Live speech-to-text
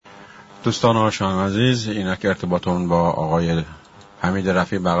دوستان آشنایان عزیز، اینک ارتباطمون با آقای حمید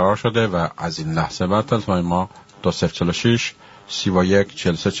رفی برقرار شده و از این لحظه بعد تلفن ما 2046 31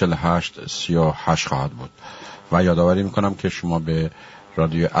 43 48 38 خواهد بود. و یادآوری میکنم که شما به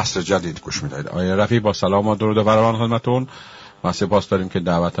رادیو جدید گوش میدهید. آقای رفی، با سلام و درود و فراوان خدمتتون و سپاس داریم که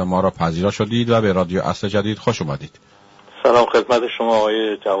دعوت ما را پذیرا شدید و به رادیو جدید خوش اومدید. سلام خدمت شما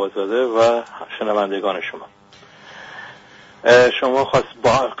آقای جوادزاده و شنوندگان شما. شما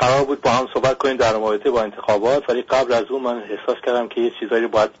قرار بود با هم صحبت کنیم در رابطه با انتخابات، ولی قبل از اون من احساس کردم که یه چیزایی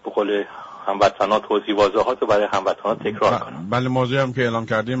باید به قول هموطنان توضیح واضحات رو برای هموطنان تکرار کنم. بله، موضوعی هم که اعلام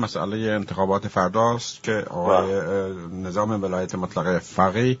کردیم مسئله انتخابات فرداست که آقای نظام ولایت مطلقه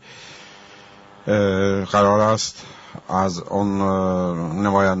فقیه قرار است از اون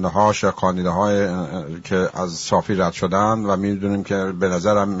نماینده هاش یا کاندیداهای که از صافی رد شدن و میدونیم که به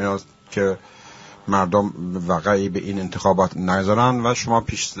نظرم میاد که مردم وقعی به این انتخابات نگذارن و شما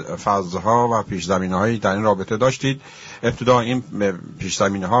پیش فازها و پیش زمینه‌هایی در این رابطه داشتید. ابتدا این پیش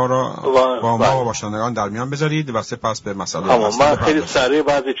زمینه‌ها را با ما و باشندگان در میان بذارید و سپس به مسئله من خیلی سریع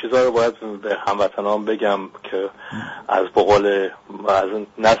بعضی چیزا رو باید به هموطنان بگم که از بقول از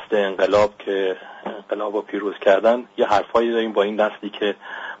نسل انقلاب که انقلاب رو پیروز کردن یه حرفایی داریم با این نسلی که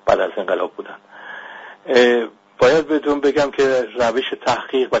بعد از انقلاب بودن. باید بهتون بگم که روش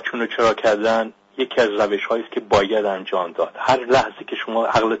تحقیق و چون و چرا کردن یکی از روش‌هایی است که باید انجام داد. هر لحظه که شما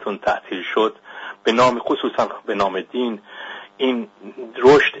عقلتون تعطیل شد به نام خصوصا به نام دین، این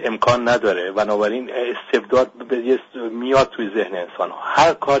رشد امکان نداره. بنابراین استبداد میاد توی ذهن انسان.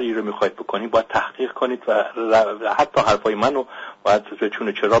 هر کاری رو میخواید بکنید باید تحقیق کنید و حتی حرفای منو باید چون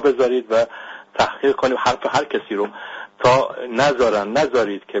و چرا بذارید و تحقیق کنید حرف هر کسی رو تا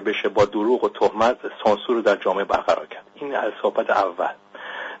نذارید که بشه با دروغ و تهمت سانسور رو در جامعه برقرار کرد. این از صحبت اول.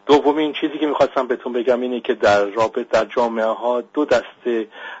 دومین چیزی که میخواستم بهتون بگم اینه که در رابطه در جامعه ها دو دسته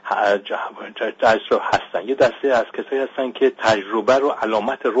هستن. یه دسته از کسایی هستن که تجربه رو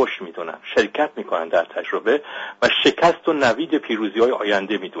علامت رشد میدونن، شرکت میکنن در تجربه و شکست و نوید پیروزی های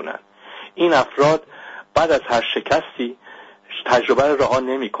آینده میدونن. این افراد بعد از هر شکستی تجربه رو رها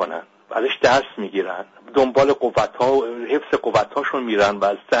نمیکنن، ازش درس میگیرن، دنبال قوت‌ها و حفظ قوت‌هاشون میرن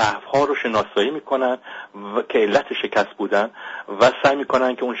و ضعف‌ها رو شناسایی میکنن که علت شکست بودن و سعی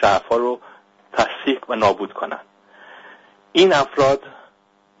میکنن که اون ضعف‌ها رو تصحیح و نابود کنن. این افراد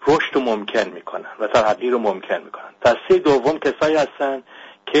رشد رو ممکن میکنن و تغییر رو ممکن میکنن. دسته دوم کسایی هستن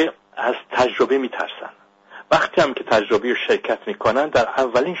که از تجربه میترسن. وقتی هم که تجربه رو شرکت میکنن در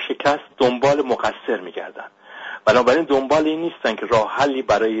اولین شکست دنبال مقصر میگردن. بنابراین دنبال این نیستن که راه حلی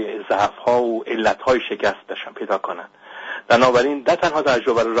برای ضعف‌ها و علت‌های شکست داشتن پیدا کنن. بنابراین نه تنها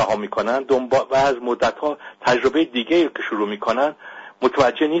تجربه رو رها میکنن، و از مدت‌ها تجربه دیگه که شروع میکنن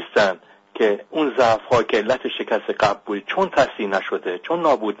متوجه نیستن که اون ضعف‌ها که علت شکست قبل بود چون تصحیح نشده، چون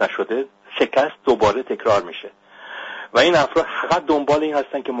نابود نشده، شکست دوباره تکرار میشه. و این افراد فقط دنبال این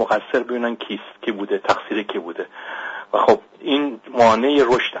هستن که مقصر ببینن کی بوده، تقصیر کی بوده. و خب این مانع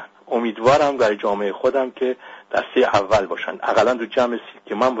رشدن. امیدوارم در جامعه خودم که دسته اول باشن، حداقل تو جمعی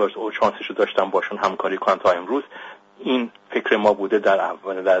که من شانسشو داشتم باشون همکاری کنم تا امروز. این فکر ما بوده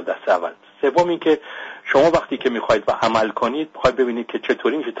در دسته اول. سوم این که شما وقتی که میخواید و عمل کنید میخواید ببینید که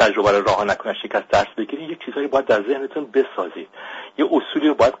چطوری میشه تجربه رو رها نکنید، شکست درس بگیرید. یک چیزایی باید در ذهنتون بسازید، یه اصولی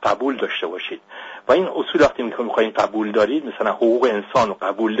رو باید قبول داشته باشید و این اصول وقتی میخواید قبول دارید، مثلا حقوق انسان رو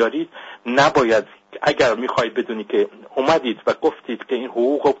قبول دارید، نباید اگر میخواید بدونید که اومدید و گفتید که این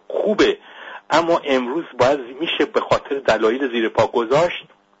حقوق خوبه اما امروز باید میشه به خاطر دلایل زیر پا گذاشت،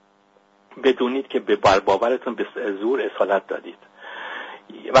 بدونید که به باورتون به زور اصالت دادید.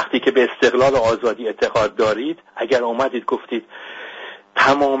 وقتی که به استقلال و آزادی اعتقاد دارید، اگر اومدید گفتید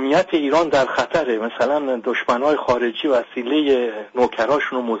تمامیت ایران در خطره، مثلا دشمنای خارجی وسیله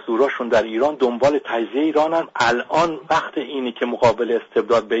نوکراشون و مزدوراشون در ایران دنبال تجزیه ایرانن، الان وقت اینی که مقابل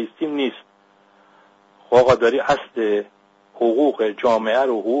استبداد بیستیم نیست. آقا داری اصل حقوق جامعه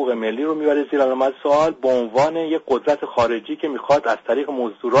رو، حقوق ملی رو میبره زیر علامت سوال به عنوان یک قدرت خارجی که میخواد از طریق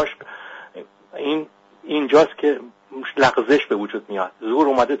مزدوراش. اینجاست که لغزش به وجود میاد، زور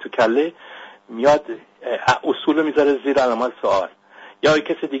اومده تو کله، میاد اصول رو میذاره زیر علامت سوال. یا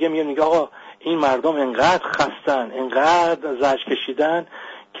کسی دیگه میاد میگه آقا این مردم انقدر خستن، انقدر زجر کشیدن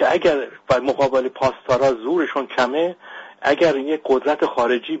که اگر مقابل پاسدارا زورشون کمه، اگر یک قدرت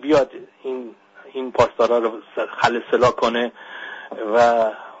خارجی بیاد این پاسدارا رو خلسلا کنه و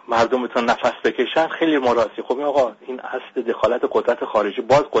مردم بتونن نفس بکشن، خیلی مراسي. خب آقا این اصل دخالت قدرت خارجی،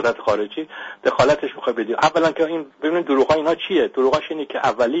 باز قدرت خارجی دخالتش میخواد بده. اولا که این ببینید دروغا اینا چیه؟ دروغاش اینه که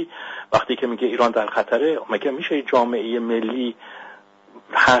اولی وقتی که میگه ایران در خطره، مگه میشه جامعه ملی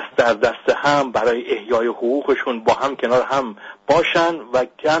هست در دست هم برای احیای حقوقشون با هم کنار هم باشن و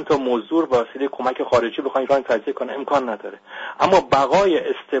چند تا مزدور با وسیله کمک خارجی بخواین ایران تجزیه کنه امکان نداره. اما بقای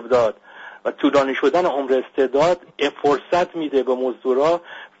استبداد و طولانی شدن عمر استبداد فرصت میده به مزدورا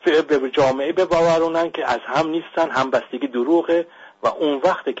به جامعه بباورونن که از هم نیستن، همبستگی دروغه و اون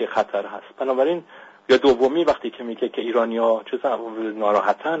وقته که خطر هست. بنابراین یا دومی وقتی که میگه که ایرانی‌ها چه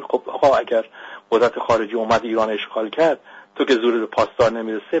ناراحتن، خب آقا اگر قدرت خارجی اومد ایران اشغال کرد، تو که زور پاسدار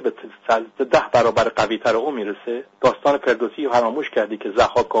نمیرسه به 10 برابر قوی تر اون میرسه. داستان فردوسی فراموش کردی که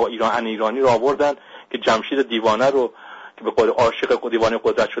ضحاک‌ها ایرانی رو آوردن که جمشید دیوانه رو که به قول عاشق دیوانه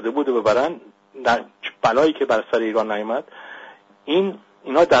قدرت شده بود و ببرن، بلایی که بر سر ایران نیامد.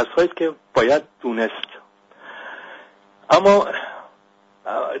 اینا درس‌هایی است که باید دونست. اما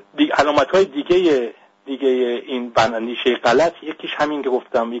علامت‌های دیگه این اندیشه غلط، یکیش همین که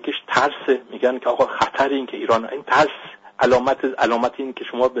گفتم، یکیش ترس. میگن که آقا خطر این که ایران، این ترس علامت این که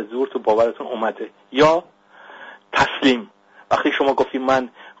شما به زور تو باورتون اومده. یا تسلیم، وقتی شما گفتی من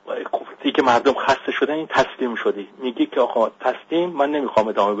دیگه مردم خسته شدن، این تسلیم شدی، میگی که آقا تسلیم، من نمیخوام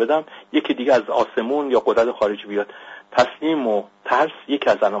ادامه بدم، یکی دیگه از آسمون یا قدرت خارجی بیاد. تسلیم و ترس یکی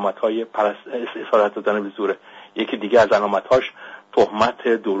از علامت‌های اسارت دادن به زوره. یکی دیگه از علامت‌هاش تهمت،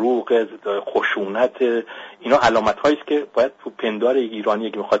 دروغ، خشونت. اینا علامت‌هایی است که باید تو پندار ایرانی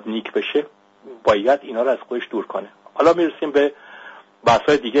اگه میخواد نیک بشه باید اینا رو از خودش دور کنه. حالا میرسیم به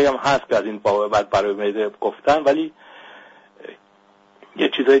بحث‌های دیگه هم هست که از این بعد برای گفتن، ولی یه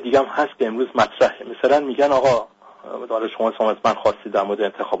چیزای دیگه هم هست که امروز مطرحه. مثلا میگن آقا، حالا شما از من خواستید در مورد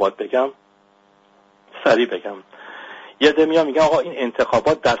انتخابات بگم، سریع بگم. یه عده میگن آقا این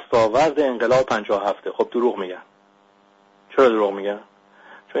انتخابات دستاورد انقلاب 57. خب دروغ میگن. چرا دروغ میگن؟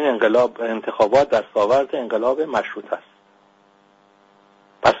 چون انتخابات دستاورد انقلاب مشروط است.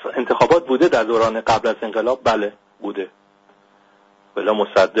 پس انتخابات بوده در دوران قبل از انقلاب؟ بله بوده. ولی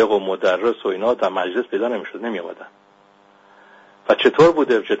مصدق و مدرس و اینا در مجلس پیدا نمیشد، نمی اومدن. و چطور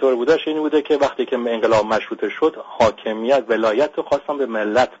بوده؟ این بوده که وقتی که انقلاب مشروطه شد، حاکمیت، ولایت رو خواستن به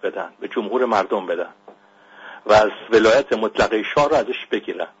ملت بدن، به جمهور مردم بدن و از ولایت مطلقه شاه رو ازش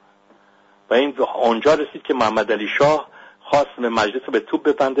بگیرن. و این اونجا رسید که محمد علی شاه خواست به مجلس به توپ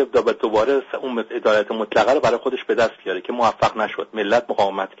ببنده و دوباره اون ادالت مطلقه رو برای خودش به دست بیاره که موفق نشد. ملت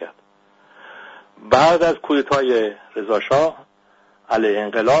مقاومت کرد. بعد از کودتای رضا شاه علیه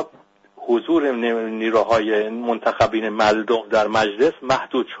انقلاب، حضور نیروهای منتخبین مردم در مجلس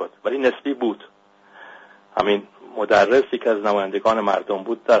محدود شد، ولی نسبی بود. همین مدرسی که از نمایندگان مردم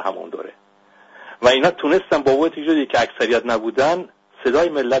بود در همون دوره، و اینا تونستن با وجودی که اکثریت نبودن صدای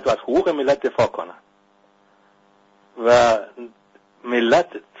ملت و از حقوق ملت دفاع کنن و ملت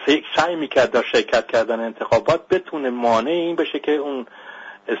سعی میکرد در شرکت کردن انتخابات بتونه مانع این بشه که اون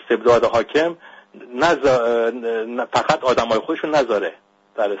استبداد حاکم فقط آدمای خودشون نذاره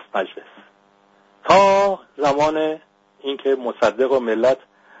در مجلس. تا زمان اینکه مصدق و ملت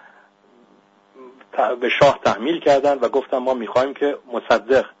به شاه تحمیل کردن و گفتن ما میخوایم که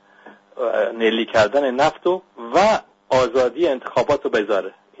مصدق نلی کردن نفت و آزادی انتخابات رو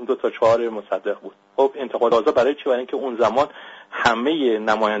بذاره. این 2 تا 4 مصدق بود. خب انتخابات آزاد برای چی؟ برای اینکه اون زمان همه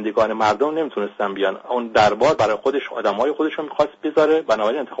نمایندگان مردم نمیتونستن بیان. اون دربار برای خودش آدمای خودش رو میخواست بذاره،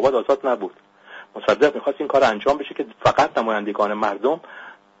 بنابراین انتخابات آزاد نبود. مصدق میخواست این کار انجام بشه که فقط نمایندگان مردم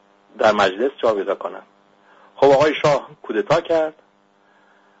در مجلس جا پیدا کنن. خب آقای شاه کودتا کرد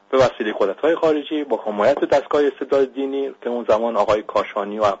به وسیله قدرت‌های خارجی با حمایت دستگاه استبداد دینی که اون زمان آقای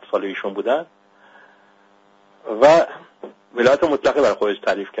کاشانی و امثال ایشون بودن و ولایت مطلقه برای خودش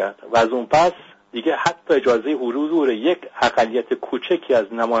تعریف کرد و از اون پس دیگه حتی اجازه حضور یک اقلیت کوچکی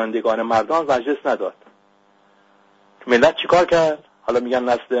از نمایندگان مردم مجلس نداد. ملت چیکار کرد؟ حالا میگن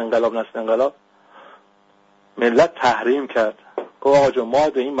نسل انقلاب. ملت تحریم کرد. گفت آقا جون ما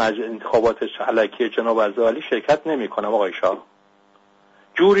به این انتخابات علکی جناب عزیزی شرکت نمی‌کنم آقای شاه.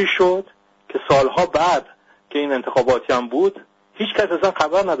 جوری شد که سالها بعد که این انتخاباتی هم بود، هیچ کس اصلا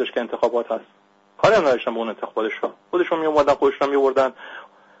خبر نداشت که انتخابات هست. کاری هم نداشتن به اون انتخابات شاه. خودشون میومدن خودشون میوردن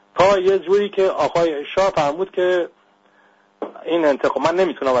تا یه جوری که آقای شاه فرمود که این انتخاب من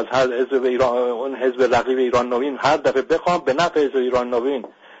نمیتونم از هر حزب ایران، اون حزب رقیب ایران نوین هر دفعه بخوام به نفع حزب ایران نوین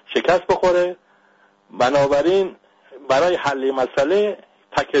شکست بخوره. بنابراین برای حل مسئله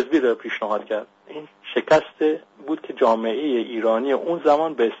تک حزبی رو پیشنهاد کرد. این شکست بود که جامعه ایرانی اون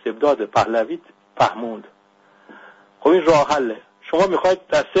زمان به استبداد پهلوی فهموند. خب این راه حله. شما میخواید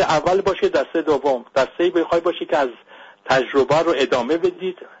دسته اول باشید، دسته دوم، دسته‌ای میخواید باشید که از تجربه رو ادامه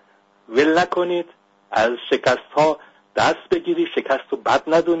بدید، ول نکنید، از شکست ها دست بگیرید، شکست رو بد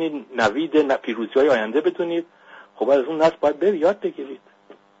ندونید، نوید پیروزی های آینده بدونید. خب از اون نسل باید یاد بگیرید.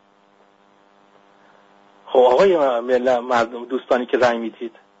 خب آقای مردم دوستانی که رأی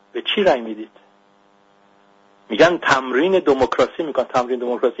میدید، به چی رأی میدید؟ میگن تمرین دموکراسی میکنن. تمرین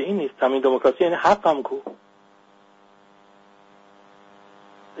دموکراسی این نیست. تمرین دموکراسی یعنی حقم کو.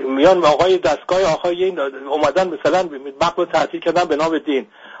 میان آقای دستگاه آقای اومدن مثلا مقبول تعطیل کردن به نام دین.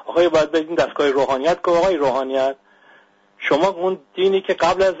 آقای باید بدین دستگاه روحانیت که آقای روحانیت شما اون دینی که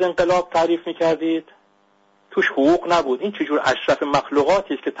قبل از انقلاب تعریف میکردید توش حقوق نبود. این چجور اشرف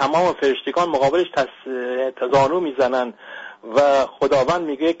مخلوقاتی است که تمام فرشتگان مقابلش تزانو میزنن و خداوند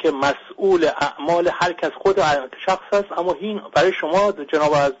میگه که مسئول اعمال هر کس خود شخص است، اما این برای شما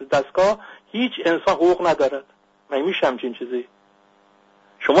جناب از دستگاه هیچ انسان حقوق ندارد. من میشه همچین چیزی؟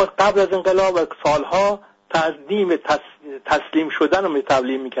 شما قبل از انقلاب و سالها تسلیم شدن رو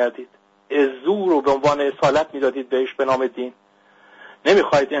تبلیغ میکردید، زور رو به عنوان اصالت میدادید بهش به نام دین.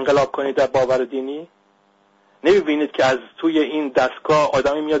 نمیخواید انقلاب کنید در باور دینی؟ نمیبینید که از توی این دستگاه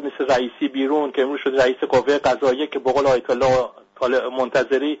آدمی میاد مثل رئیسی بیرون که امروز شده رئیس قوه قضاییه که به قول آیت الله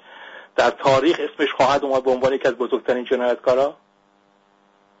منتظری در تاریخ اسمش خواهد اومد به عنوان یکی از بزرگترین جنایتکارا؟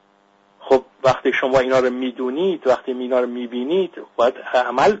 خب وقتی شما اینا رو میدونید، وقتی اینا رو میبینید، باید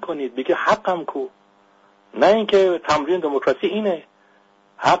عمل کنید. بگید حقم کو. نه اینکه تمرین دموکراسی اینه.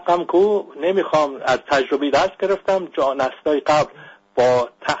 حقم کو. نمیخوام. از تجربه درس گرفتم. نسل‌های قبل با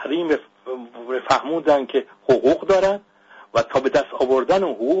تحریم فهموندن که حقوق دارن و تا به دست آوردن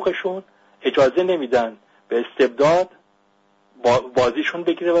اون حقوقشون اجازه نمیدن به استبداد بازیشون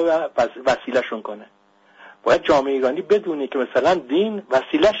بگیره و وسیلهشون کنه. باید جامعه ایرانی بدونه که مثلا دین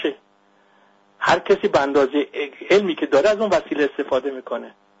وسیلشه. هر کسی به اندازه علمی که داره از اون وسیله استفاده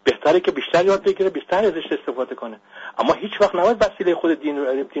میکنه. بهتره که بیشتر یاد بگیره، بیشتر ازش استفاده کنه، اما هیچ وقت نباید وسیله خود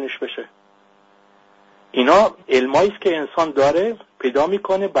دینش بشه. اینا علمایی است که انسان داره پیدا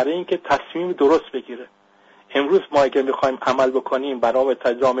میکنه برای اینکه تصمیم درست بگیره. امروز ما اگه میخوایم عمل بکنیم برای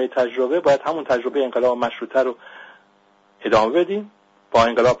جامعه تجربه، باید همون تجربه انقلاب مشروطه رو ادامه بدیم. با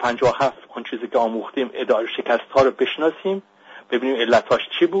انقلاب 57 اون چیزی که آموختیم شکست‌ها رو بشناسیم، ببینیم علتاش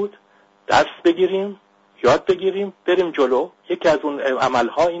چی بود، درس بگیریم، یاد بگیریم، بریم جلو. یکی از اون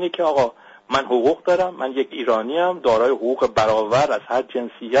عملها اینه که آقا من حقوق دارم، من یک ایرانیم دارای حقوق برابر از هر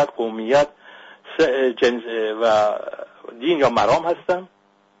جنسیت، قومیت و دین یا مرام هستم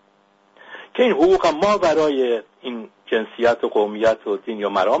که این حقوق ما برای این جنسیت و قومیت و دین یا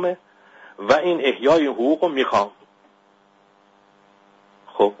مرامه و این احیای حقوق رو میخوام.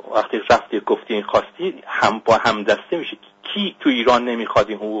 خب وقتی رفتی گفتی این خواستی با همدسته میشه. کی تو ایران نمیخواد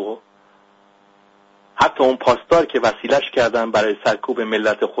این حقوق؟ حتی اون پاسدار که وسیلش کردن برای سرکوب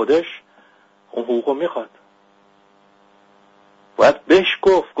ملت خودش اون حقوق میخواد. باید بهش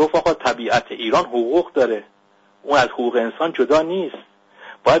گفت آقا طبیعت ایران حقوق داره، اون از حقوق انسان جدا نیست.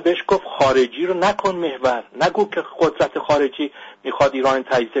 باید بهش گفت خارجی رو نکن محور. نگو که قدرت خارجی میخواد ایران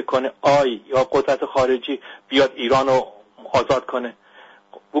تجزیه کنه یا قدرت خارجی بیاد ایران رو آزاد کنه.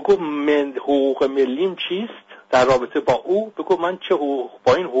 بگو من حقوق ملیم چیست در رابطه با او. بگو من چه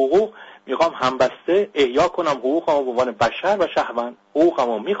با این حقوق میخوام همبسته احیا کنم حقوقم به عنوان بشر و شهروند.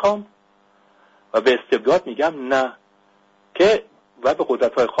 حقوقمو میخوام و به استبداد میگم نه، که و به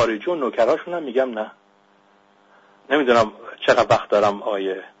قدرت‌های خارجی و نوکراشون هم میگم نه. نمیدونم چقدر وقت دارم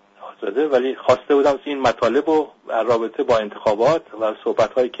آقای آزاده، ولی خواسته بودم این مطالب رو در رابطه با انتخابات و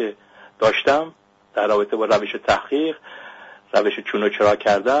صحبت‌هایی که داشتم در رابطه با روش تحقیق، روش چون و چرا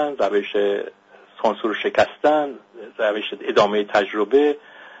کردن، روش سانسور شکستن، روش ادامه تجربه،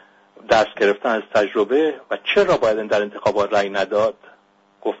 درس گرفتن از تجربه و چرا باید در انتخابات رأی نداد،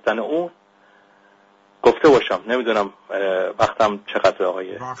 گفتن اون گفته باشم. نمیدونم وقتم چقدر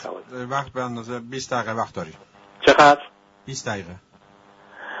آقای وقت به اندازه 20 دقیقه وقت داری. چقدر؟ 20 دقیقه.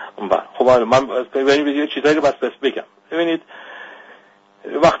 خب من ببینید چیزایی رو بس بگم. ببینید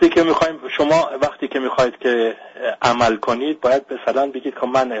وقتی که میخواید که عمل کنید باید مثلا بگید که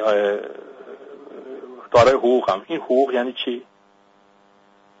من دارای حقوقم. این حقوق یعنی چی؟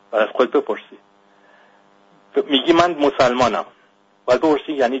 باید از خود بپرسی. میگی من مسلمانم، باید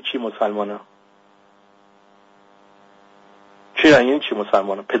بپرسی یعنی چی مسلمانم؟ چی یعنی چی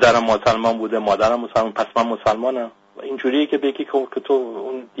مسلمانم؟ پدرم مسلمان بوده، مادرم مسلمان، پس من مسلمانم. اینجوریه که بگی که تو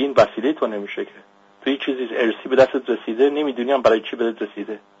اون دین وسیله تو نمیشه، که تو یه چیزی ارثی به دستت رسیده نمیدونی هم برای چی به دست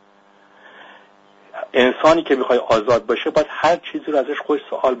رسیده. انسانی که میخوای آزاد باشه باید هر چیزی رو ازش خودش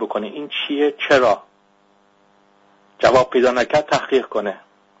سوال بکنه. این چیه؟ چرا؟ جواب پیدا نکرد تحقیق کنه.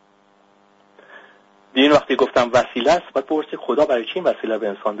 دین وقتی گفتم وسیله است باید بپرسی خدا برای چی این وسیله به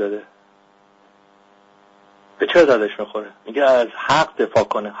انسان داده؟ به چه دردش میخوره؟ میگه از حق دفاع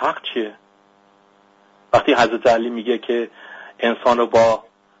کنه. حق چیه؟ وقتی حضرت علی میگه که انسان رو با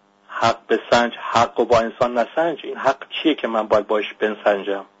حق بسنج، حق رو با انسان نسنج، این حق چیه که من باید باش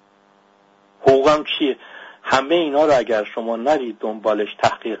بسنجم؟ حقوقم چیه؟ همه اینا رو اگر شما نرید دنبالش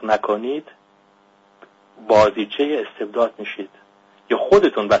تحقیق نکنید بازیچه استبداد میشید یا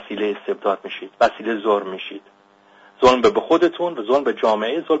خودتون وسیله استبداد میشید، وسیله ظلم میشید. ظلم به خودتون، ظلم به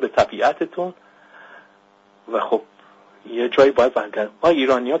جامعه، ظلم به طبیعتتون. و خب یه جایی باید برگرد. ما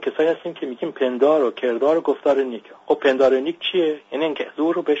ایرانی‌ها کسایی هستیم که میگیم پندار و کردار و گفتار نیک. خب پندار نیک چیه؟ یعنی اینکه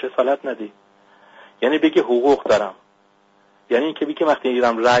زور رو بهش اصالت ندی، یعنی بگی حقوق دارم، یعنی اینکه بگی وقتی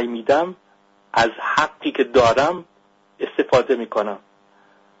ایران رأی میدم از حقی که دارم استفاده میکنم.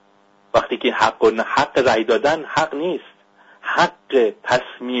 وقتی که حق رأی دادن حق نیست، حق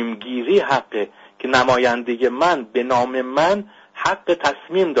تصمیم گیری حقه که نماینده من به نام من حق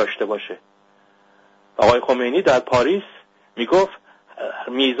تصمیم داشته باشه. آقای خمینی در پاریس میگفت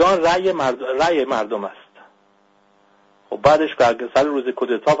میزان رأی مردم است. خب بعدش سر روز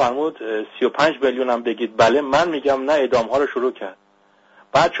کودتا فرمود 35 میلیون هم بگید بله، من میگم نه، اعدام‌ها رو شروع کرد.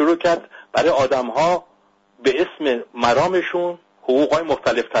 بعد شروع کرد برای آدم‌ها به اسم مرامشون حقوق‌های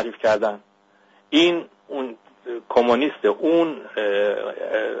مختلف تعریف کردن. این اون کمونیست، اون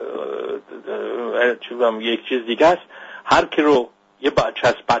یک چیز دیگه است. هر کی رو یه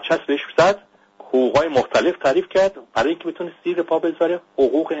بچه‌س بهش زد، حقوق‌های مختلف تعریف کرد برای اینکه بتونه زیر پا بذاره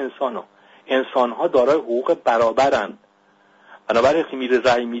حقوق انسانو. انسان‌ها دارای حقوق برابرن. بنابراین وقتی میره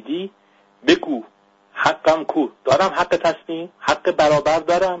رأی میدی بگو حقم کو؟ دارم حق تصمیم، حق برابر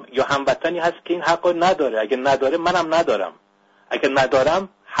دارم، یا هموطنی هست که این حق رو نداره؟ اگه نداره منم ندارم. اگه ندارم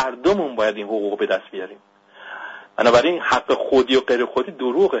هر دومون باید این حقوق به دست بیاریم. بنابراین حق خودی و غیر خودی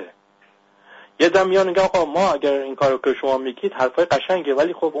دروغه. یه دم میان میگه آقا ما اگر این کارو که شما میگید حرفای قشنگه،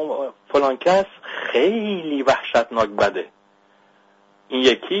 ولی خب اون فلان کس خیلی وحشتناک بده، این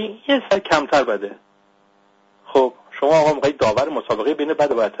یکی یه سر کمتر بده. خب شما آقا میگید داور مسابقه بین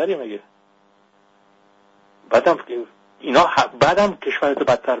بد و بدتری مگه؟ بعدم کشورتو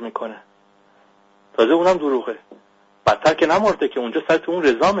بدتر میکنه. تازه اونم دروغه. بدتر که نمورده که اونجا سر تو اون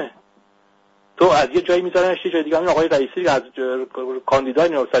رضامه. تو از یه جایی میذارنش یه جای دیگه. همین آقای رئیسی از کاندیدای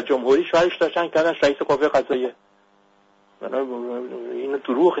ریاست جمهوری شوهرش داشتن کردنش رئیس قوه قضاییه. این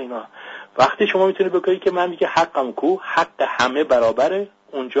دروغ. اینا وقتی شما میتونی بگی که من میگه حقم کو، حق همه برابره،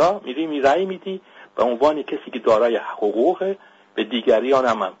 اونجا میری میرای میدی به عنوان کسی که دارای حقوقه، به دیگریان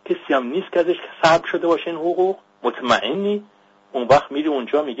هم کسی هم نیست که ازش سلب شده باشه این حقوق، مطمئنی. اون وقت میری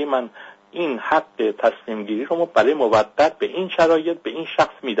اونجا میگی من این حق تصمیم گیری رو برای موقت به این شرایط به این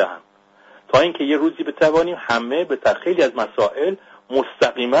شخص میدهم، تا اینکه یه روزی بتوانیم همه به خیلی از مسائل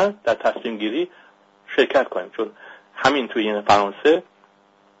مستقیما در تصمیم گیری شرکت کنیم. چون همین توی این فرانسه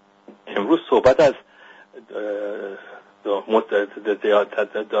امروز صحبت از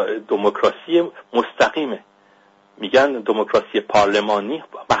دموکراسی مستقیمه. میگن دموکراسی پارلمانی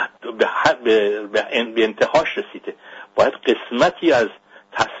به انتهاش رسیده. باید قسمتی از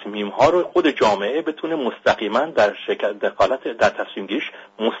تصمیم ها رو خود جامعه بتونه مستقیما در دخالت در تصمیم گیریش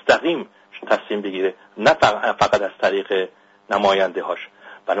مستقیم تصمیم بگیره، نه فقط از طریق نماینده هاش.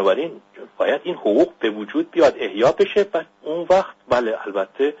 بنابراین باید این حقوق به وجود بیاد، احیا بشه و اون وقت بله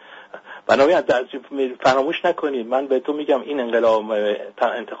البته. بنابراین فراموش نکنید من به تو میگم این انقلاب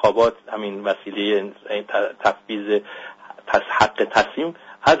انتخابات همین وسیله تفویض حق تصمیم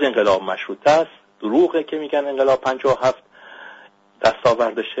از انقلاب مشروطه است. دروغه که میگن انقلاب 57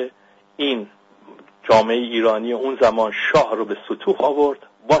 دستاوردشه. این جامعه ایرانی اون زمان شاه رو به سطوح آورد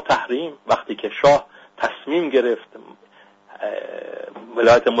با تحریم. وقتی که شاه تصمیم گرفت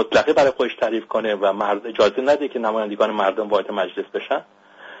ولایت مطلقه برای خودش تعریف کنه و مرد اجازه نده که نمایندگان مردم وارد مجلس بشن،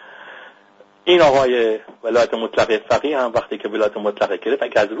 این آقای ولایت مطلقه فقیه هم وقتی که ولایت مطلقه گرفت،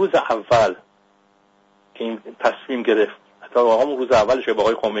 اگه از روز اول که این تصمیم گرفت، حتی آقا روز اولش به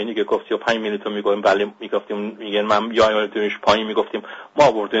آقای خمینی که گفت 35 میلیون میگیم بله، میگفتیم میگن من یادمونش پایین، میگفتیم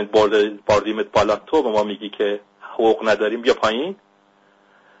ما بردیمت بالا، تو به ما میگی که حقوق نداریم بیا پایین.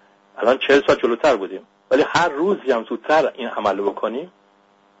 الان 40 سال جلوتر بودیم، ولی هر روزی هم زودتر این عملو بکنیم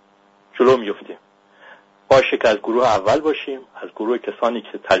جلو میافتیم. باشه که از گروه اول باشیم، از گروه کسانی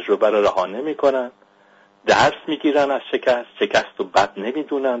که تجربه رو رها نمی‌کنن، درس میگیرن از شکست رو بد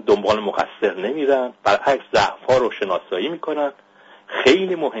نمیدونن، دنبال مقصر نمیرن، برعکس ضعف‌ها رو شناسایی میکنن.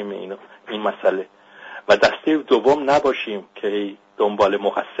 خیلی مهمه این مسئله. و دسته دوم نباشیم که دنبال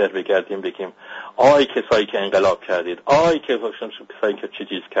مقصر بگردیم، بگیم آی کسایی که انقلاب کردید، آی کسایی که چه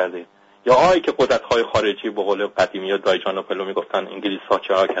چیز کردید، یا آی که قدرت‌های خارجی به قول قدیمی دایجان و پلو میگفتن انگلیس‌ها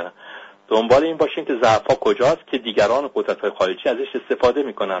چرا کردن. دنبال این باشیم که ضعف‌ها کجاست که دیگران قدرت‌های خارجی ازش استفاده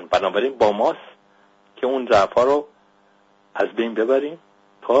میکنن. بنابراین با ماست که اون ضعف‌ها رو از بین ببریم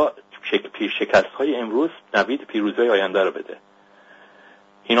تا شکست‌های امروز نوید پیروزی آینده رو بده.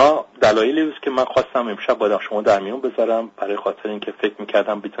 اینا دلایلی است که من خواستم امشب با شما در میون بذارم، برای خاطر اینکه فکر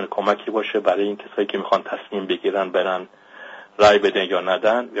می‌کردم بتونه کمکی باشه برای این کسایی که میخوان تصمیم بگیرن برن رای بدن یا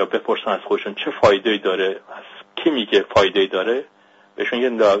ندن، یا بپرسن از خودشون چه فایده‌ای داره، از کی میگه فایده‌ای داره. بهشون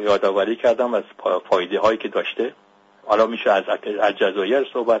یه یادآوری کردم از فایده‌هایی که داشته. حالا میشه از جزایر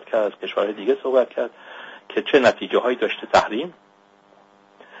صحبت کرد، از کشورهای دیگه صحبت کرد که چه نتیجه‌هایی داشته تحریم.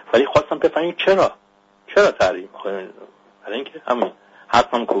 ولی خواستم بفهمید چرا تحریم؟ برای اینکه همین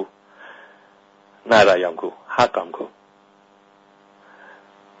حقم کو، نه رایم کو، حقم کو.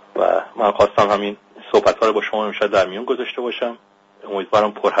 و من خواستم همین صحبت‌ها رو با شما امشب در میون گذاشته باشم.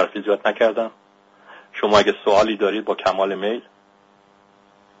 امیدوارم پر حرفی زیاد نکردم. شما اگه سوالی دارید با کمال میل.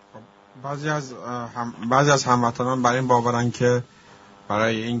 بعضی از هموطنان برای این باورن که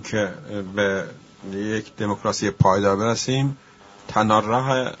برای اینکه به یک دموکراسی پایدار برسیم تنها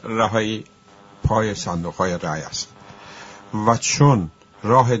راهی پای صندوق‌های رای است و چون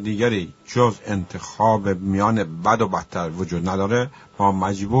راه دیگری جز انتخاب میان بد و بدتر وجود نداره، ما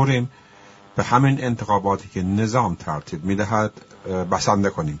مجبوریم به همین انتخاباتی که نظام ترتیب میدهد بسنده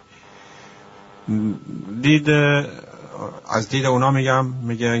کنیم. از دید اونا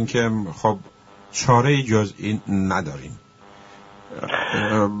میگن که خب چاره‌ای جز این نداریم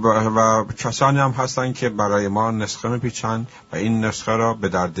و کسانی هم هستن که برای ما نسخه میپیچن و این نسخه را به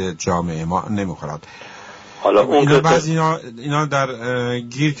درد جامعه ما نمیخورد. حالا اینا در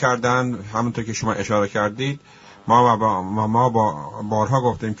گیر کردن. همونطور که شما اشاره کردید ما بارها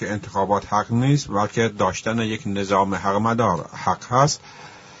گفتیم که انتخابات حق نیست، بلکه داشتن یک نظام حق مدار حق هست.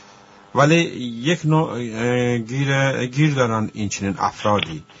 ولی یک نوع گیر دارن این چنین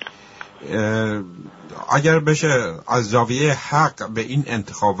افرادی. اگر بشه از زاویه حق به این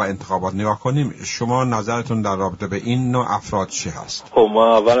انتخاب و انتخابات نگاه کنیم، شما نظرتون در رابطه به این نوع افراد چی هست؟ خب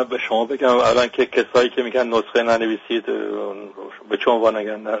ما اولا به شما بگم الان که کسایی که میگن نسخه ننویسید، به چه عنوان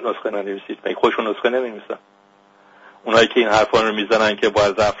نگن نسخه ننویسید؟ من خودشون نسخه نمی‌نویسن. اونایی که این حرفا رو میزنن که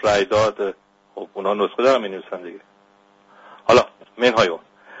با ضعف رای داد، خب اونا نسخه دارن می‌نویسن دیگه. حالا منهای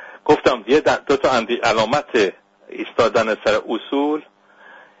گفتم یه دو تا علامت ایستادن سر اصول.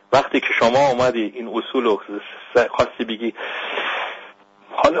 وقتی که شما اومدی این اصول رو خواستی بگی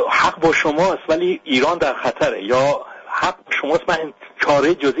حالا حق با شماست ولی ایران در خطره، یا حق با شماست من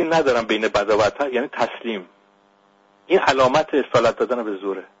چاره جزئی ندارم بین بد و بدتر، یعنی تسلیم. این علامت اصالت دادن به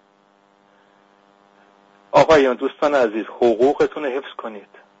زوره. آقایان دوستان عزیز، حقوقتون رو حفظ کنید،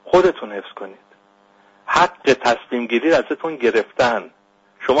 خودتون حفظ کنید. حق تصمیم گیری ازتون گرفتن.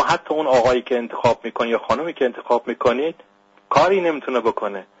 شما حتی اون آقایی که انتخاب میکنید یا خانمی که انتخاب میکنید کاری نمیتونه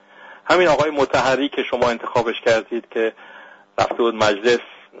بکنه. همین آقای مطهری که شما انتخابش کردید که رفته بود مجلس،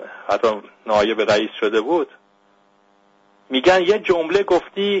 حتی نایب رئیس شده بود، میگن یه جمله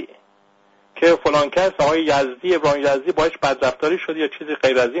گفتی که فلان کس آقای یزدی، ابراهیم یزدی باهاش بدرفتاری شده یا چیزی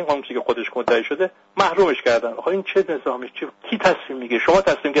غیر از این، همون چیزی که خودش مدعی شده، محرومش کردن. آخه این چه نظامی؟ کی تصمیم میگیره؟ شما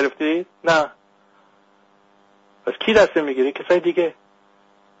تصمیم گرفتید؟ نه. پس کی تصمیم میگیره؟ کسای دیگه.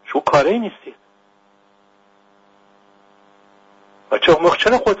 شما کاری نیستید. و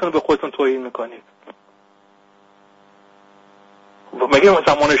چرا خودتون به خودتون توهین میکنید؟ مگه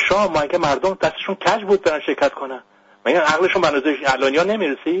زمان شاه مگه مردم دستشون کج بود برن شرکت کنن؟ مگه عقلشون به اندازه الانیا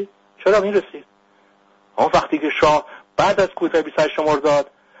نمیرسید؟ چرا میرسید؟ وقتی که شاه بعد از کوتاه 28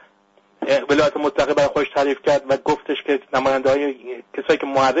 مرداد ولایت مطلقه برای خودش تعریف کرد و گفتش که نماینده‌های کسایی که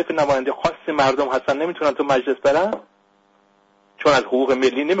معرف نماینده خاص مردم هستن نمیتونن تو مجلس برن، چون از حقوق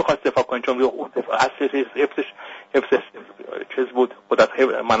ملی نمیخواست دفاع کنه، چون حفظ چیز بود،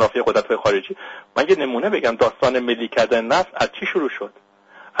 منافع قدرت‌های خارجی. من یه نمونه بگم. داستان ملی کردن نفت از چی شروع شد؟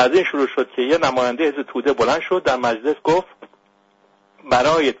 از این شروع شد که یه نماینده حزب توده بلند شد در مجلس گفت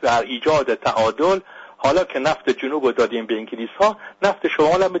برای در ایجاد تعادل حالا که نفت جنوب رو دادیم به انگلیس‌ها، نفت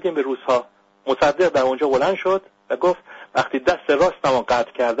شمال هم بدیم به روس‌ها. مصدق در اونجا بلند شد و گفت وقتی دست راستمو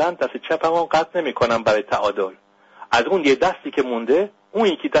قطع کردن دست چپمو قطع نمی‌کنم برای تعادل. از اون یه دستی که مونده، اون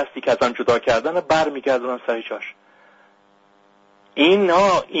یکی دستی که ازم جدا کردن برمیگردونن سر جاش.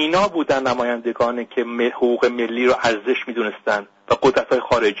 اینا بودن نمایندگانی که حقوق ملی رو ارزش میدونستن و قدرت‌های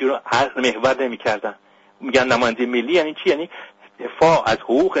خارجی رو محور نمی‌کردن. میگن نماینده ملی یعنی چی؟ یعنی دفاع از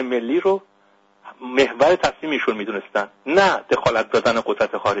حقوق ملی رو محور تصمیمشون میدونستن، نه دخالت دادن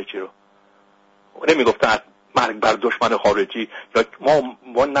قدرت خارجی رو. نمیگفتن مرگ بر دشمن خارجی یا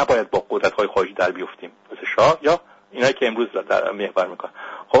ما نباید با قدرت‌های خارجی در بیفتیم، مثل شاه یا اینا که امروز در محور میکنن.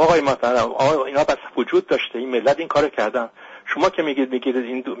 خب آقای محترم، اینا بس وجود داشته، این ملت این کارو کردن. شما که میگید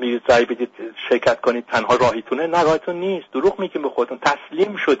این رای بدید شرکت کنید تنها راهیتونه، نه راهیتون نیست. دروغ میگین به خودتون.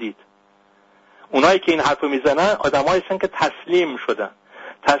 تسلیم شدید. اونایی که این حرفو میزنن آدمایی هستن که تسلیم شدن.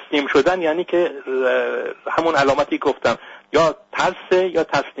 تسلیم شدن یعنی که همون علامتی گفتم، یا ترس یا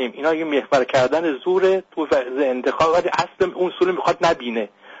تسلیم. اینا یه محور کردن زوره تو انتخاب، ولی اصل اون اصول میخواد نبینه،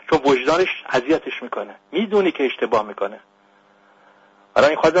 چون وجدانش اذیتش میکنه، میدونی که اشتباه میکنه. الان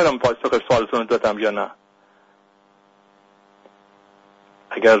این خواهد دارم پاسخ سوالتون دادم یا نه؟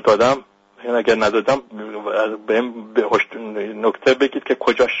 اگر دادم، اگر ندادم بهم به نکته بگید که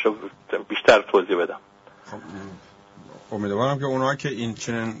کجاش بیشتر توضیح بدم. امیدوارم که اونها که این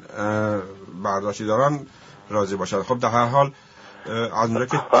چنین برداشتی دارن راضی باشن. خب در هر حال از اونجا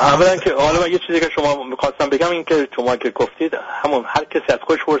که اولا که حالا یه چیزی که شما می‌خواستم بگم این که شما که گفتید همون هر کسی از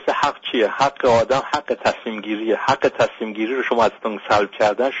خودش پرسه حق چیه؟ حق آدم حق تصمیم گیریه. حق تصمیم گیری رو شما ازتون سلب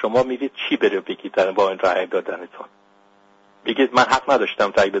کردن، شما میگید چی بره بگید با این رأی دادنتون؟ بگید من حق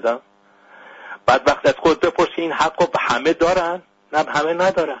نداشتم رأی بدم؟ بعد وقتی از خود بپرسی این حق رو همه دارن؟ نه، همه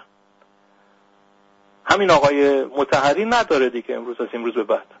ندارن. همین آقای مطهری نداره دیگه، امروز از امروز به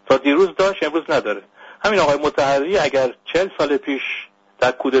بعد. تا دیروز داشت، امروز نداره. همین آقای مطهری اگر 40 سال پیش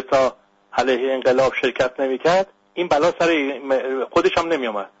در کودتا علیه انقلاب شرکت نمی‌کرد، این بلا سر خودش هم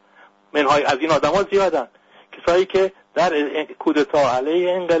نمی‌آمد. منهای از این آدم‌ها زیادن، کسایی که در کودتا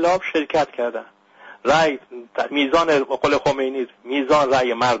علیه انقلاب شرکت کردن. رأی میزان قول خمینی میزان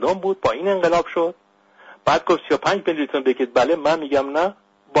رأی مردم بود، با این انقلاب شد. بعد گفت 35 میلیون بگید بله، من میگم نه،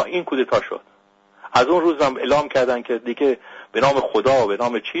 با این کودتا شد. از اون روز هم اعلام کردن که دیگه به نام خدا و به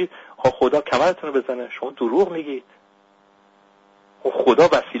نام چی، خدا کمرتون رو بزنه. شما دروغ میگید. خدا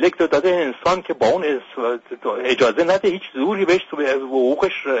وسیله که داده انسان که با اون اجازه نده هیچ زوری بهش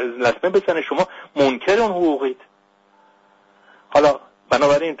حقوقش لطمه بزنه. شما منکر اون حقوقید. حالا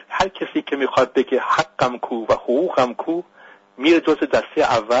بنابراین هر کسی که میخواد بگه حقم کو و حقوقم کو، میره جز دسته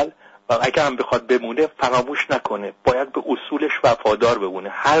اول، و اگه هم بخواد بمونه فراموش نکنه، باید به اصولش وفادار بمونه.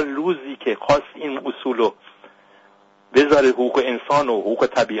 هر روزی که خواست این اصولو بذاره، حقوق انسان و حقوق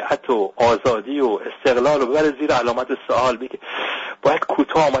طبیعت و آزادی و استقلال رو ببره زیر علامت سوال، بگه باید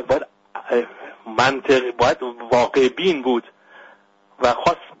کوتاه آمد، باید منطقی، باید واقع بین بود و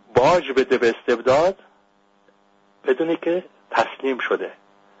خواست باج بده به استبداد، بدونی که تسلیم شده،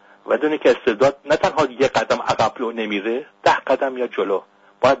 بدونی که استبداد نه تنها یه قدم عقب رو نمیره، 10 قدم یا جلو.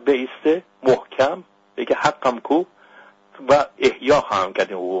 باید بیسته محکم بگه حقم کو و احیا خواهم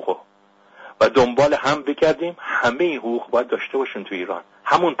کردیم حقوقو و دنبال هم بکردیم. همه این حقوق باید داشته باشن تو ایران،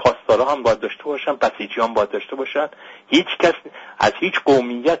 همون پاسدارا هم باید داشته باشن، بسیجیان باید داشته باشن. هیچ کس از هیچ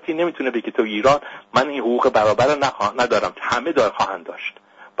قومیتی نمیتونه بگه تو ایران من این حقوق برابر ندارم. همه خواهند داشت.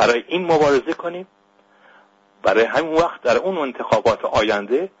 برای این مبارزه کنیم. برای همین وقت در اون انتخابات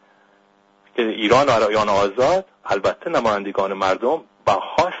آینده که ایران و ایران آزاد، البته نمایندگان مردم با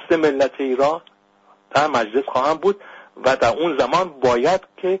خواست ملت ایران در مجلس خواهند بود و در اون زمان باید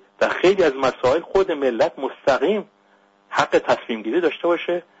که در خیلی از مسائل خود ملت مستقیم حق تصمیم گیری داشته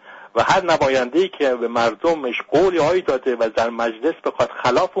باشه و هر نماینده‌ای که به مردمش قولی هایی داده و در مجلس بخواد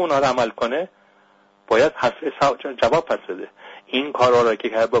خلاف اونها رو عمل کنه، باید جواب پس بده. این کارا رو که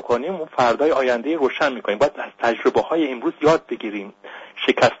بکنیم اون فردای آینده روشن می‌کنیم. باید از تجربه‌های امروز یاد بگیریم،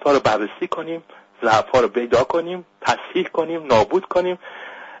 شکست‌ها رو بررسی کنیم، ضعف‌ها رو پیدا کنیم، تصحیح کنیم، نابود کنیم،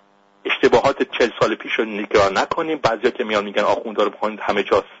 اشتباهات 40 سال پیش رو نگران نکنیم. بعضیا که میان میگن آخوندها رو بخواید همه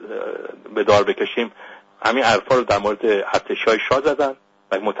جا به دار بکشیم، همین حرفا رو در مورد ارتشای شاه زدن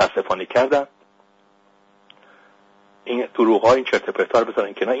و متاسفانه کردن. این دروغ‌ها، این چرت و پرتا رو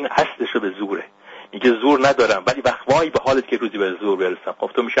بذارن کنار. این اصلش رو به زوره. میگه زور ندارم، ولی وای به حالت که روزی به زور برسم.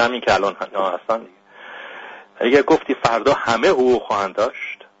 خب تو میشه همین که الان هستن دیگه. اگه گفتی فردا همه حقوق خواهند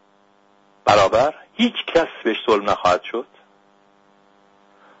داشت برابر، هیچ کس بهش ظلم نخواهد شد،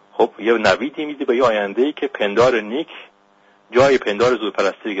 خب یه نویدی میدی به یه آینده‌ای که پندار نیک جای پندار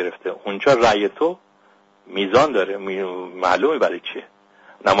زورپرستی گرفته. اونجا رأی تو میزان داره، معلومه برای چیه.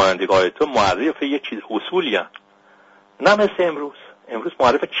 نمایندگان تو معرف یه چیز اصولی هست، نه مثل امروز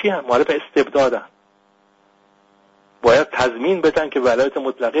معرف چی هست؟ معرف استبدادن. باید تضمین بدن که ولایت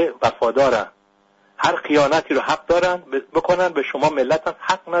مطلقه وفادارن، هر خیانتی رو حق دارن بکنن. به شما ملتن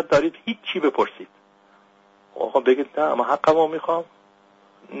حق ندارید هیچ چی بپرسید. آقا بگید نه من حقمو میخوام،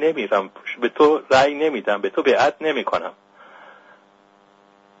 نمیرم به تو رأی نمیدم، به تو بیعت نمی کنم،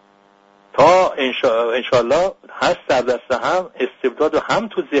 تا انشالله هست در دست هم استبداد و هم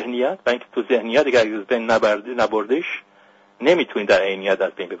تو ذهنیت، و اینکه تو ذهنیت اگر از بین نبردیش نمیتونی در عینیت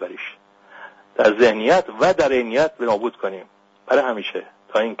از بین ببریش. در ذهنیت و در عینیت نابود کنیم برای همیشه،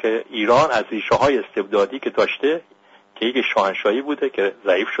 تا اینکه ایران از ریشه های استبدادی که داشته، که یکی شاهنشاهی بوده که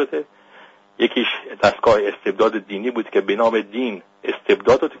ضعیف شده، یکیش دستگاه استبداد دینی بود که به نام دین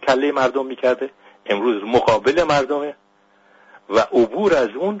استبداد رو تو کله مردم میکرده، امروز مقابل مردمه، و عبور از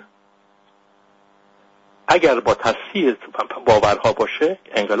اون اگر با تصحیح باورها باشه،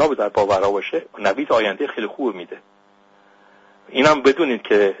 انقلاب در باورها باشه، نوید آینده خیلی خوب میده. اینم بدونید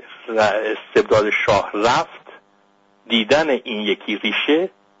که استبداد شاه رفت، دیدن این یکی ریشه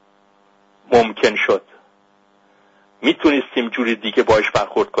ممکن شد. میتونستیم جوری دیگه باش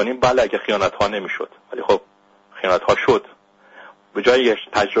برخورد کنیم، بله، اگه خیانت ها نمیشد، ولی خب خیانت ها شد. به جای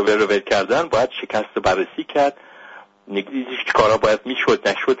تجربه رو ول کردن باید شکست بررسی کرد، نگیدیش چه کارا باید میشد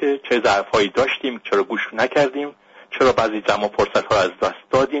نشده، چه ضعفایی داشتیم، چرا گوش نکردیم، چرا بعضی زمان فرصت ها از دست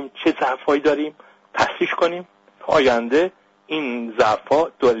دادیم، چه ضعفایی داریم، تصحیح کنیم تا آینده این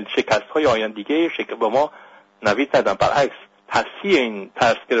ضعف‌ها شکست های آیندگی به ما نوید ندن، برعکس تصحیح این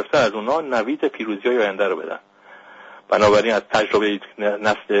ترس گرفتن از اونا نوید پیروزی های آینده رو بدن. بنابراین از تجربه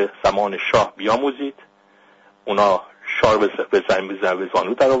نسل زمان شاه بیاموزید. اونا شاه به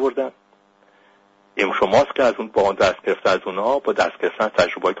زانو در آوردن. این شماست که از اون با دست گرفتن از اونا، با دست گرفتن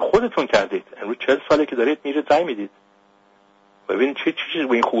تجربه‌ای که خودتون کردید. امروز 40 ساله که دارید میرید رای میدید. ببینید چه چیزی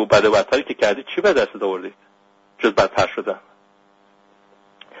با این خوب و بد و بدتری که کردید چی به دست آوردید جز بدتر شدن.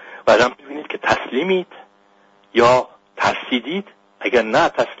 بعدم ببینید که تسلیمید یا ترسیدید. اگر نه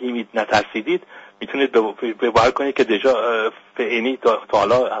تسلیمید نه ترسیدید میتونید به باور کنید که دجا فعینی تا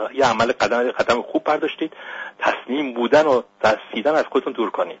حالا یه عمل قدم خوب برداشتید. تسلیم بودن و ترسیدن از خودتون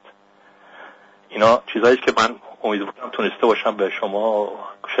دور کنید. اینا چیزایی که من امیدوارم تونسته باشم به شما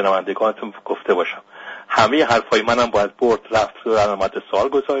شنوندگانتون گفته باشم. همه حرفای منم باید برد رفت رو علامت سوال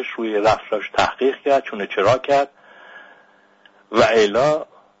گذاشت، روی رفتش تحقیق کرد، چونه چرا کرد و الا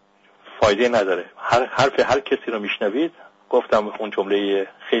فایده نداره. حرف هر کسی رو میشنوید. گفتم اون جمله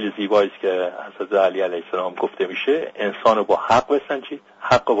خیلی زیبایی که از حضرت علی علیه السلام گفته میشه، انسان رو با حق بسنجید،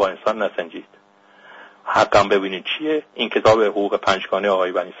 حق رو با انسان نسنجید. حقم ببینید چیه. این کتاب حقوق پنجگانه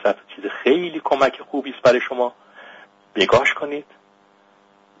آقای بنی صدر چیز خیلی کمک خوبی است برای شما. بگاش کنید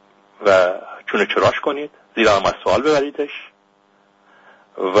و چونه چراش کنید، زیر علامت سوال ببریدش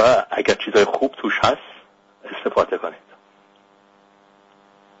و اگر چیزای خوب توش هست استفاده کنید.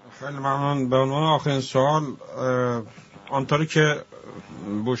 خیلی ممنون. به عنوان آخرین سوال، آنطوری که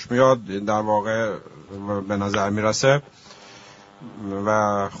بوش میاد در واقع به نظر میرسه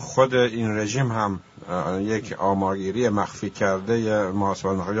و خود این رژیم هم یک آمارگیری مخفی کرده، یه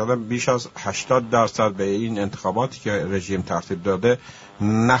محاسبات مخفی کرده، بیش از 80% به این انتخاباتی که رژیم ترتیب داده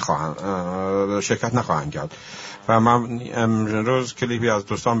شرکت نخواهند کرد. و من امروز کلیپی از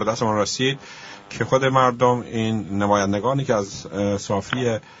دوستان به دست من رسید که خود مردم این نمایندگانی که از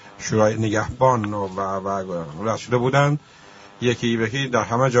صافی شورای نگهبان و رد شده بودند یکی یکی در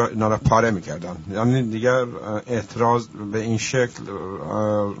همه جا اینا را پاره میکردن. یعنی دیگر اعتراض به این شکل،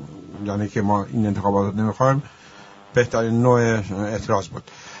 یعنی که ما این انتخابات نمیخوایم، بهترین نوع اعتراض بود.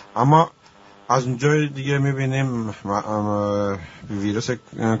 اما از اونجای دیگه میبینیم ویروس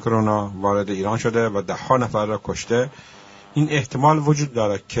کرونا وارد ایران شده و 10 نفر را کشته. این احتمال وجود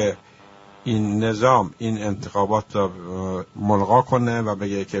داره که این نظام این انتخابات را ملغا کنه و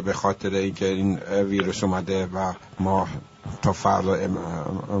بگه که به خاطر اینکه این ویروس اومده و ما تا فردا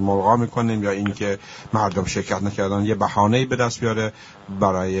ملغا میکنیم، یا اینکه مردم شرکت نکردن یه بهانه‌ای به دست بیاره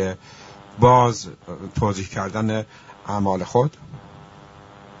برای باز توضیح کردن اعمال خود.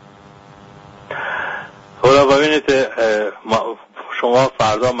 حالا ببینید شما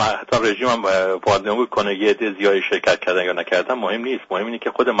فردا حتی رژیم هم وادنمود کنه یه عده زیادی شرکت کردن یا نکردن مهم نیست. مهم اینه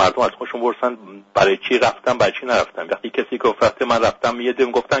که خود مردم از خودشون برسن برای چی رفتن، برای چی نرفتن. وقتی کسی گفت من رفتم، یه عده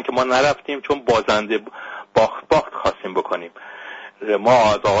گفتن که ما نرفتیم چون بازنده باخت خواستیم بکنیم. ما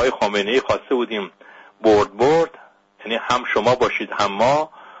از آقای خامنه‌ای خواسته بودیم برد، یعنی هم شما باشید هم ما،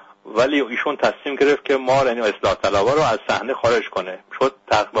 ولی ایشون تصمیم گرفت که ما یعنی اصلاح طلبها رو از صحنه خارج کنه. شد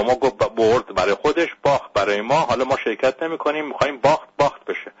به ما گفت برد برای خودش، باخت برای ما، حالا ما شرکت نمی‌کنیم، می‌خوایم باخت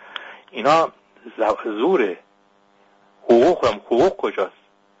بشه. اینا زوره. حقوق کجاست؟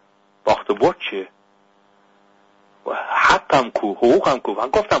 باخت و برد چیه؟ حقم کو، حقوقم کو. من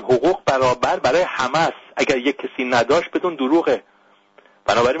گفتم حقوق برابر برای همه است. اگر یک کسی نداشت بدون دروغه.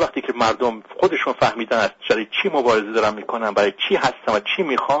 بنابراین وقتی که مردم خودشون فهمیدن از چی مبارزه دارن میکنن، برای چی هستن و چی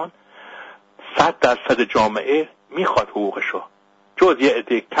میخوان، 100% جامعه میخواد حقوقشو، جز یه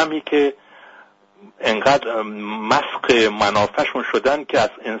عده کمی که انقدر مسخ منافعشون شدن که از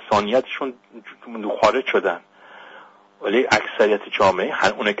انسانیتشون خارج شدن. ولی اکثریت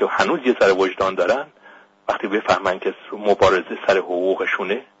جامعه اونه که هنوز یه ذره وجدان دارن، وقتی بفهمن که مبارزه سر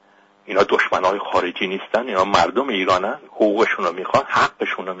حقوقشونه، اینا دشمنای خارجی نیستن، اینا مردم ایرانن، حقوقشون رو میخوان،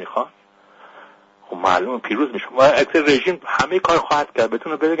 حقشون رو میخوان، خب معلومه پیروز میشن. و اکثر رژیم همه کار خواهد کرد.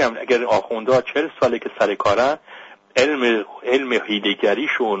 بهتون بگم اگر آخونده 40 ساله که سر کارن، علم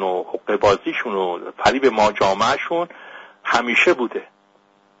هیله‌گریشون و حقه بازیشون و فریب ما جامعهشون همیشه بوده،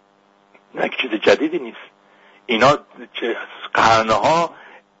 نه چیز جدیدی نیست. اینا قرنها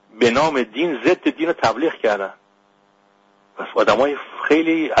به نام دین ضد دین رو تبلیغ کردن آدمای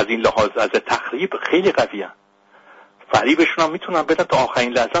خیلی از این لحاظ از تخریب خیلی قوی هستن، فریبشون هم میتونن بدن تا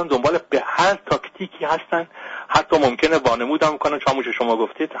آخرین لحظه هم دنبال به هر تاکتیکی هستن، حتی ممکنه وانمود هم کنن. چون شما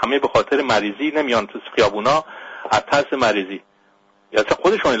گفتید همه به خاطر مریضی نمیان تو خیابونا، از ترس مریضی، یا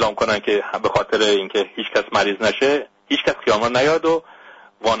خودشون اعلام کنن که به خاطر اینکه هیچ کس مریض نشه هیچ کس خیابون نیاد و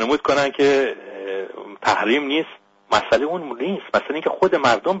وانمود کنن که تحریم نیست. مسئله اون نیست، مسئله این که خود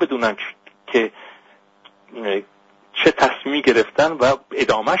مردم بدونن که چه تصمیمی گرفتن و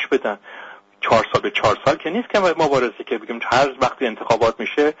ادامهش بدن. 4 سال به 4 سال که نیست که مبارزه که بگیم هر وقتی انتخابات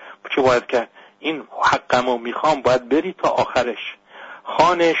میشه چه باید کرد، این حقمو میخوام باید بری تا آخرش.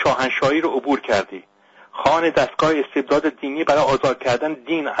 خان شاهنشاهی رو عبور کردی، خان دستگاه استبداد دینی برای آزاد کردن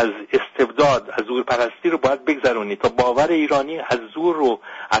دین از استبداد، از زور پرستی رو باید بگذرونی تا باور ایرانی از زور و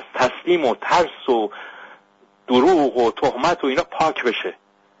از تسلیم و ترس و دروغ و تهمت و اینا پاک بشه.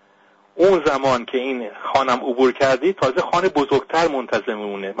 اون زمان که این خانم عبور کردی تازه خان بزرگتر منتظر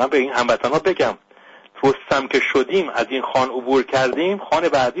میمونه. من به این هموطنا بگم رستم که شدیم از این خان عبور کردیم، خان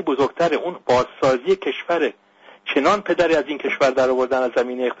بعدی بزرگتره، اون بازسازی کشوره. چنان پدری از این کشور در آوردن از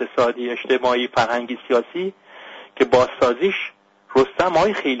زمین اقتصادی، اجتماعی، فرهنگی، سیاسی که بازسازیش رستم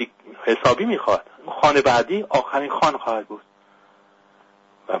های خیلی حسابی میخواد. خان بعدی آخرین خان خواهد بود.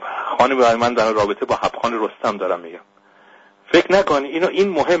 خان بعدی من در رابطه با خان رستم دارم میگم. فکر نکنی این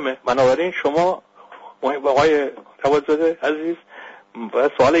مهمه. بنابراین شما آقای توسعه عزیز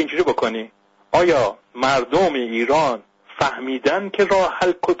باید سوال اینجوری بکنی: آیا مردم ایران فهمیدن که راه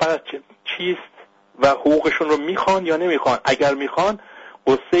حل چیست و حقوقشون رو میخوان یا نمیخوان؟ اگر میخوان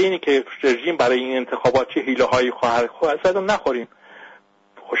قصه اینه که رژیم برای این انتخابات چه حیله‌هایی خواهد زد و نخوریم.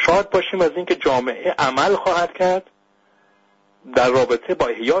 شاد باشیم از اینکه جامعه عمل خواهد کرد در رابطه با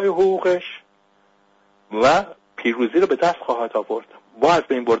احیای حقوقش و پیروزی رو به دست خواهد آورد با از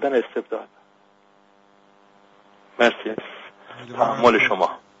بین بردن استبداد. مرسی. تحمل شما.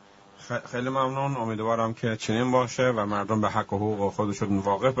 خیلی ممنون. امیدوارم که چنین باشه و مردم به حق و حقوق خودشون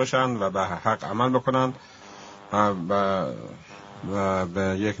واقف بشن و به حق عمل بکنن و به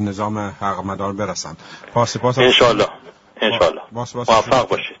یک نظام حق مدار برسن. سپاس انشالله. موفق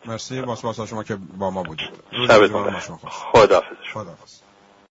باشید. مرسی. با سپاس شما که با ما بودید. شبتون بخیر. خداحافظ.